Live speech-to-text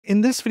In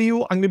this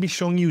video, I'm going to be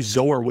showing you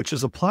Zoer, which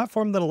is a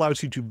platform that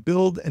allows you to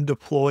build and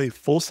deploy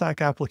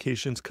full-stack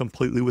applications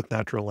completely with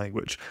natural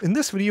language. In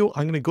this video,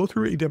 I'm going to go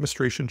through a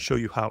demonstration, show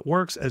you how it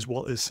works, as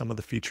well as some of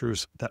the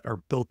features that are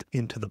built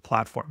into the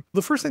platform.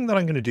 The first thing that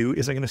I'm going to do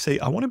is I'm going to say,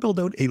 I want to build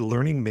out a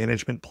learning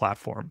management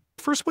platform.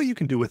 First, what you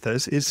can do with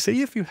this is,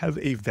 say if you have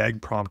a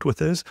vague prompt with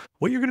this,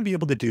 what you're going to be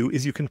able to do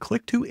is you can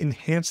click to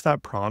enhance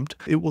that prompt.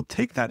 It will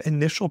take that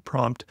initial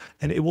prompt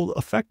and it will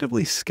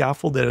effectively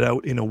scaffold it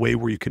out in a way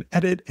where you can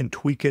edit and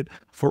tweak it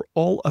for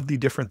all of the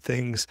different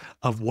things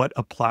of what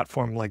a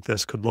platform like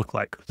this could look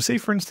like. Say,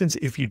 for instance,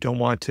 if you don't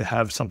want to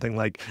have something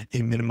like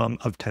a minimum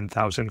of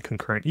 10,000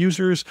 concurrent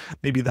users,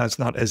 maybe that's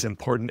not as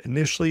important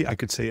initially. I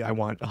could say I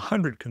want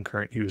 100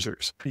 concurrent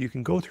users. You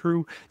can go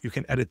through, you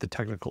can edit the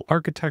technical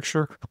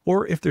architecture,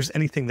 or if there's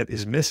anything that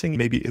is missing,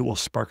 maybe it will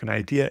spark an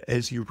idea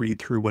as you read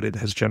through what it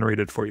has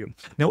generated for you.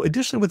 Now,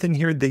 additionally within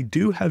here, they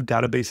do have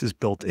databases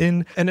built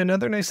in. And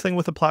another nice thing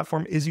with the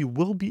platform is you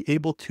will be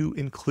able to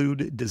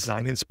include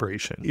design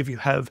inspiration. If you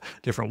have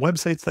different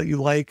websites that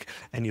you like,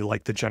 and you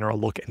like the general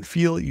look and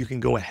feel, you can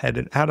go ahead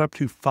and add up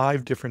to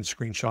 5 different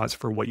screenshots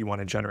for what you want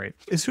to generate.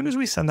 As soon as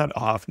we send that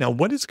off, now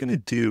what it's going to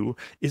do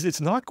is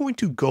it's not going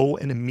to go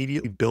and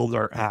immediately build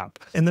our app.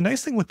 And the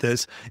nice thing with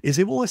this is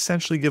it will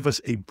essentially give us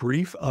a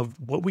brief of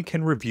what we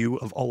can review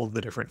of all of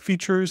the different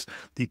features,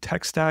 the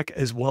tech stack,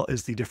 as well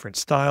as the different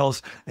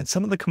styles and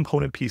some of the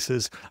component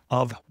pieces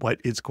of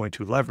what it's going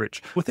to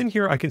leverage. Within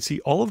here, I can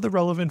see all of the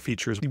relevant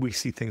features. We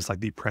see things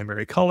like the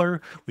primary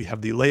color, we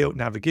have the layout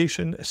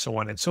navigation, so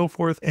on and so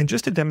forth. And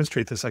just to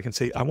demonstrate this, I can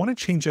say, I want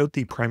to change out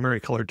the primary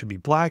color to be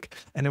black,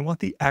 and I want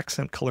the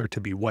accent color to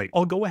be white.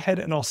 I'll go ahead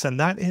and I'll send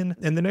that in.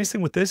 And the nice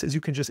thing with this is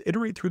you can just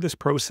iterate through this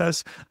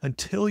process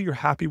until you're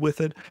happy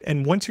with it.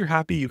 And once you're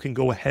happy, you can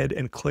go ahead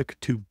and click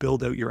to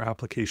build out your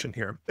application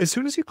here. As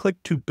soon as you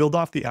click to build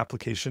off the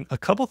application, a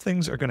couple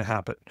things are going to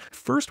happen.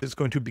 First, it's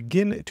going to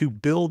begin to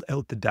build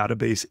out the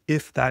database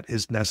if that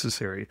is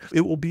necessary.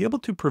 It will be able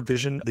to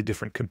provision the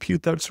different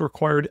compute that's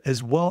required,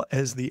 as well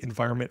as the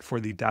environment for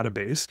the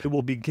database. It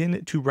will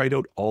begin to write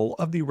out all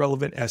of the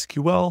relevant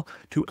SQL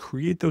to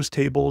create those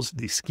tables,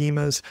 the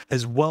schemas,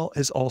 as well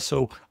as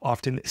also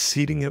often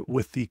seeding it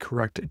with the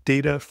correct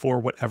data for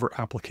whatever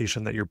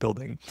application that you're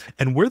building.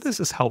 And where this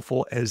is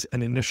helpful as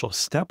an initial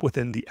step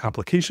within the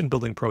application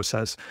building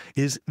process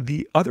is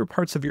the other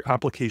parts of your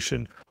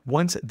application.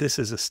 Once this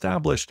is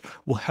established,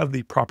 will have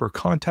the proper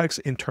context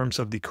in terms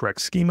of the correct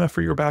schema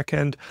for your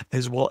backend,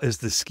 as well as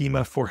the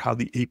schema for how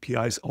the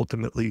APIs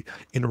ultimately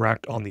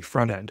interact on the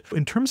front end.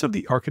 In terms of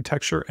the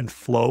architecture and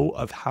flow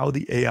of how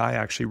the AI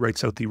actually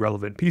writes out the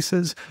relevant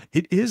pieces,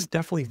 it is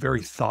definitely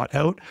very thought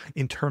out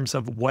in terms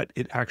of what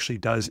it actually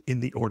does in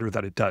the order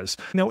that it does.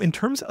 Now, in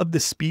terms of the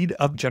speed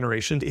of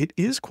generation, it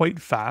is quite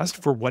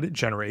fast for what it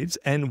generates.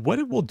 And what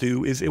it will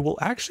do is it will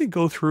actually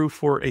go through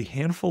for a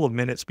handful of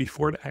minutes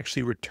before it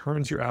actually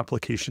returns your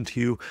application to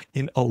you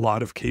in a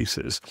lot of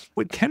cases.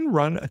 It can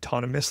run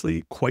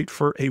autonomously quite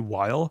for a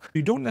while.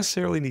 You don't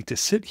necessarily need to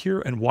sit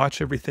here and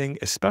watch everything,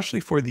 especially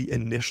for the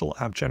initial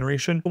app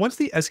generation. Once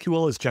the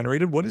SQL is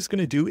generated, what it's going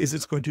to do is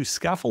it's going to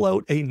scaffold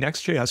out a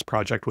Next.js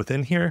project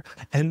within here.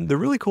 And the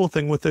really cool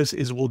thing with this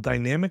is we'll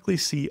dynamically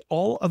see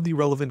all of the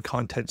relevant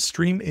content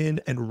stream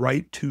in and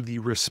write to the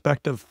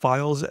respective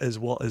files, as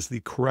well as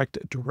the correct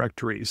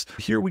directories.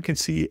 Here we can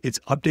see it's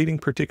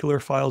updating particular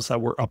files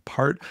that were a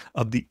part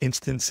of the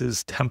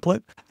instances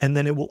template, and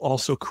then it will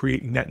also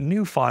create net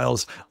new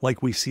files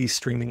like we see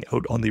streaming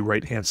out on the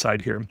right hand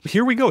side here.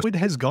 Here we go. It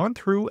has gone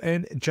through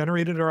and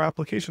generated our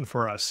application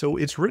for us. So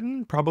it's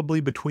written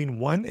probably between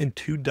 1 and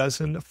 2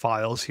 dozen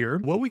files here.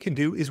 What we can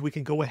do is we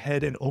can go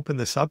ahead and open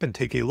this up and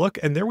take a look,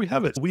 and there we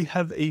have it. We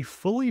have a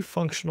fully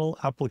functional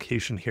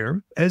application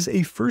here. As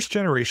a first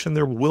generation,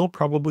 there will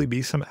probably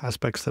be some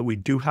aspects that we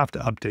do have to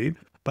update.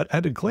 But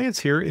at a glance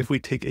here, if we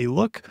take a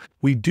look,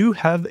 we do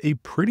have a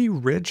pretty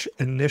rich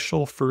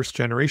initial first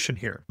generation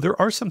here. There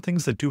are some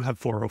things that do have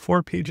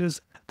 404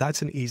 pages.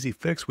 That's an easy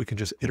fix. We can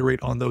just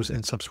iterate on those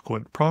in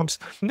subsequent prompts.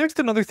 Next,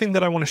 another thing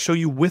that I want to show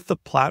you with the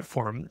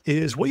platform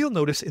is what you'll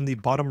notice in the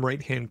bottom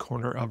right-hand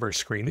corner of our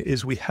screen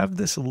is we have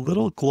this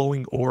little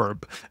glowing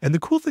orb. And the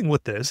cool thing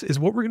with this is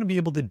what we're going to be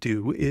able to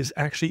do is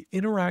actually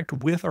interact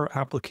with our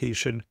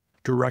application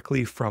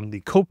directly from the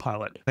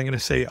Copilot. I'm going to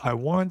say, I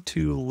want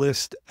to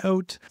list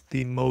out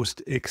the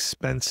most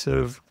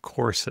expensive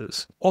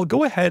courses. I'll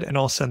go ahead and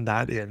I'll send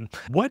that in.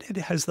 What it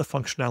has the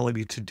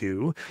functionality to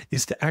do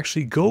is to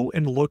actually go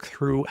and look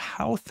through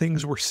how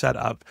things were set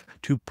up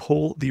to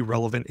pull the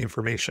relevant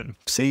information.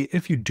 Say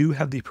if you do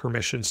have the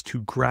permissions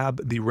to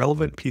grab the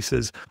relevant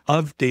pieces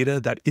of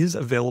data that is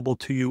available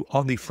to you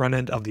on the front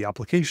end of the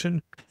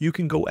application, you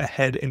can go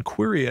ahead and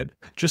query it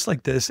just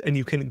like this, and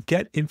you can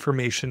get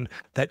information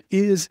that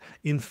is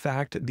in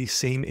fact, the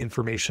same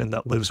information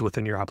that lives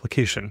within your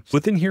application.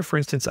 Within here, for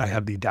instance, I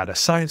have the data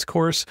science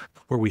course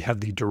where we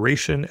have the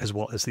duration as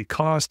well as the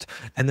cost.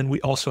 And then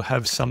we also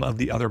have some of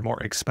the other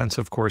more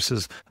expensive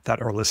courses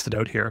that are listed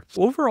out here.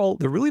 Overall,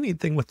 the really neat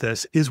thing with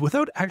this is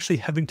without actually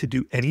having to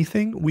do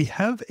anything, we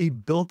have a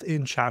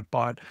built-in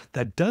chatbot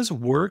that does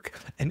work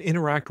and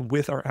interact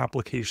with our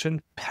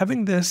application.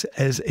 Having this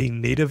as a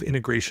native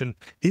integration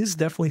is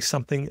definitely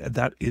something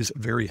that is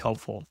very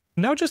helpful.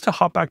 Now, just to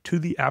hop back to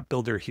the app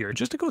builder here,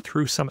 just to go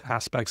through some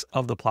aspects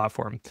of the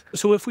platform.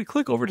 So if we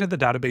click over to the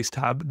database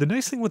tab, the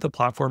nice thing with the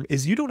platform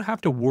is you don't have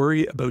to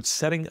worry about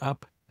setting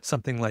up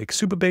something like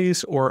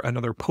Supabase or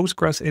another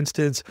Postgres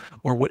instance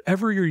or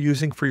whatever you're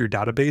using for your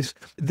database.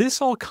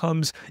 This all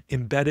comes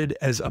embedded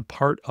as a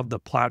part of the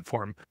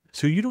platform.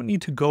 So you don't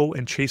need to go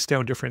and chase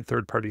down different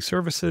third-party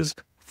services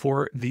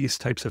for these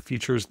types of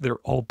features. They're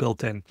all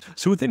built in.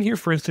 So within here,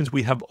 for instance,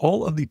 we have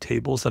all of the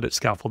tables that it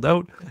scaffolded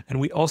out, and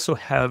we also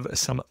have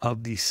some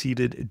of the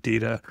seeded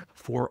data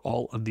for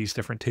all of these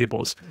different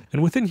tables.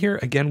 And within here,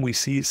 again, we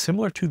see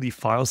similar to the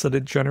files that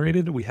it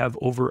generated, we have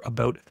over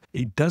about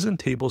a dozen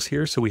tables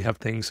here. So we have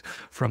things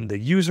from the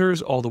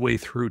users all the way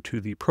through to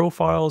the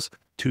profiles,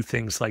 to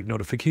things like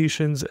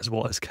notifications, as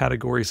well as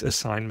categories,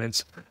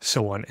 assignments,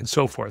 so on and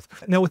so forth.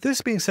 Now, with this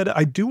being said,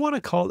 I do want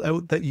to call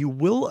out that you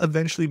will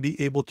eventually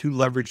be able to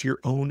leverage your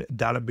own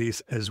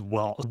database as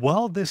well.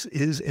 While this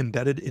is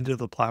embedded into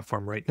the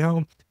platform right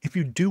now, if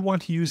you do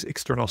want to use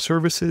external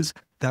services,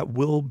 that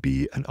will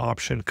be an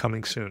option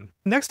coming soon.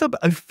 Next up,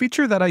 a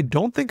feature that I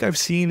don't think I've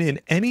seen in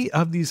any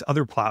of these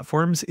other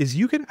platforms is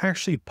you can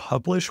actually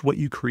publish what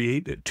you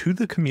create to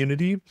the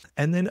community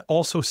and then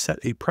also set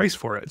a price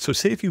for it. So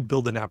say if you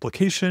build an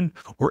application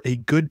or a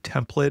good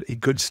template, a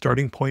good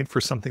starting point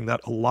for something that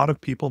a lot of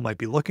people might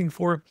be looking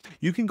for,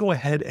 you can go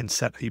ahead and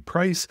set a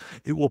price.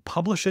 It will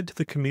publish it to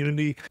the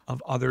community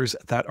of others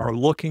that are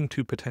looking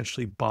to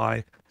potentially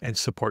buy and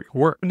support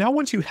your work. Now,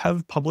 once you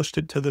have published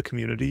it to the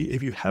community,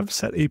 if you have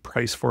set a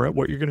price for it,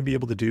 what you're going to be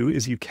able to do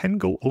is you can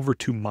go over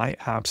to My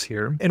Apps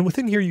here. And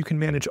within here, you can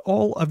manage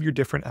all of your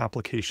different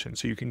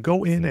applications. So you can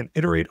go in and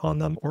iterate on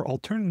them, or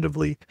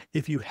alternatively,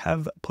 if you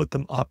have put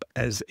them up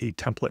as a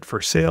template for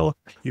sale,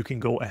 you can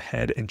go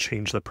ahead and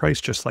change the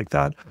price just like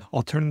that.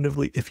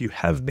 Alternatively, if you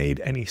have made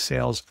any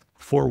sales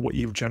for what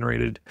you've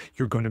generated,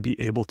 you're going to be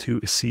able to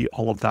see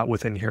all of that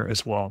within here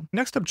as well.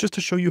 Next up, just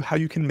to show you how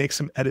you can make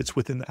some edits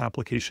within the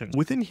application.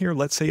 Within here,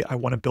 let's say I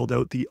want to build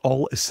out the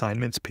all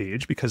assignments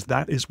page because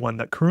that is one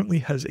that currently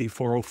has a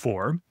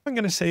 404. I'm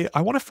going to say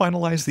I want to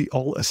finalize the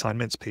all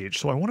assignments page.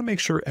 So I want to make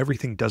sure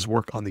everything does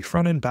work on the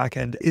front end, back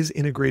end is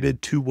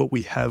integrated to what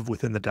we have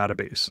within the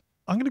database.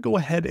 I'm going to go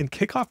ahead and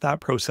kick off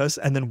that process.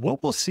 And then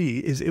what we'll see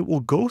is it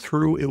will go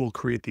through, it will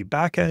create the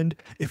backend.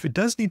 If it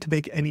does need to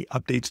make any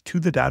updates to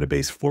the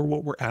database for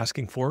what we're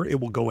asking for, it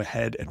will go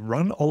ahead and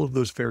run all of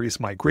those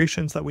various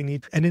migrations that we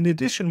need. And in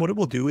addition, what it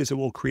will do is it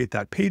will create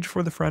that page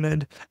for the front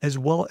end, as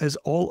well as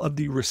all of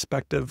the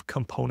respective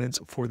components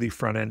for the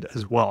front end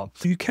as well.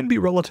 So you can be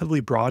relatively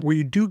broad where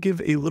you do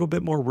give a little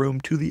bit more room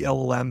to the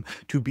LLM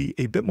to be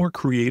a bit more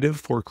creative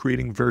for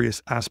creating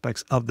various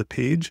aspects of the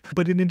page.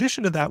 But in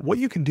addition to that, what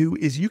you can do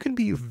is you can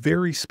be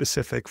very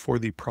specific for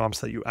the prompts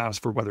that you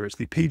ask for, whether it's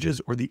the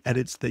pages or the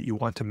edits that you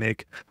want to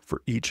make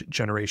for each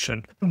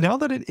generation. Now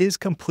that it is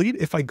complete,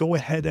 if I go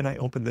ahead and I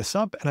open this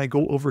up and I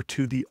go over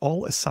to the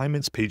all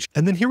assignments page,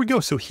 and then here we go.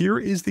 So here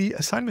is the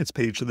assignments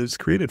page that is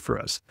created for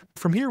us.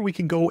 From here, we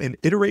can go and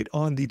iterate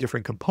on the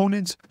different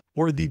components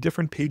or the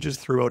different pages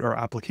throughout our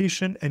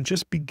application and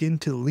just begin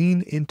to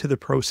lean into the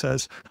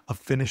process of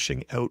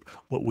finishing out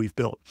what we've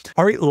built.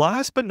 All right,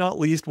 last but not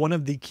least, one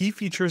of the key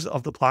features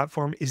of the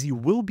platform is you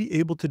will be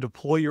able to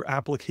deploy your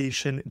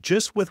application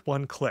just with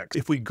one click.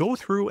 If we go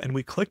through and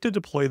we click to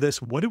deploy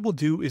this, what it will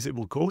do is it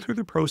will go through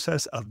the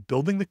process of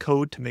building the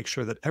code to make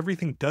sure that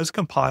everything does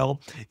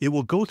compile. It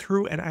will go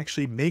through and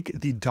actually make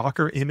the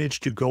Docker image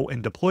to go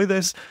and deploy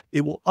this.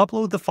 It will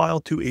upload the file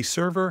to a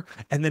server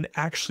and then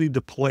actually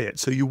deploy it.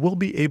 So you will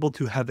be able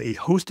to have a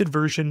hosted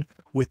version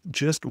with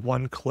just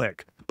one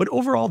click. But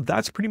overall,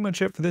 that's pretty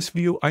much it for this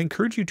video. I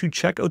encourage you to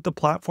check out the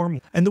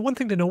platform. And the one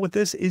thing to know with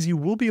this is you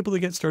will be able to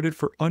get started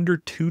for under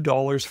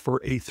 $2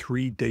 for a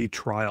 3-day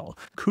trial.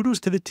 Kudos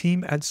to the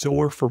team at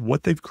Zoer for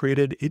what they've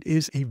created. It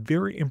is a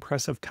very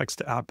impressive text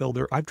to app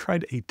builder. I've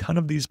tried a ton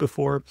of these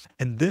before,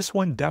 and this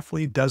one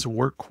definitely does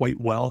work quite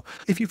well.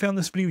 If you found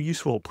this video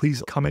useful,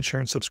 please comment, share,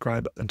 and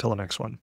subscribe. Until the next one.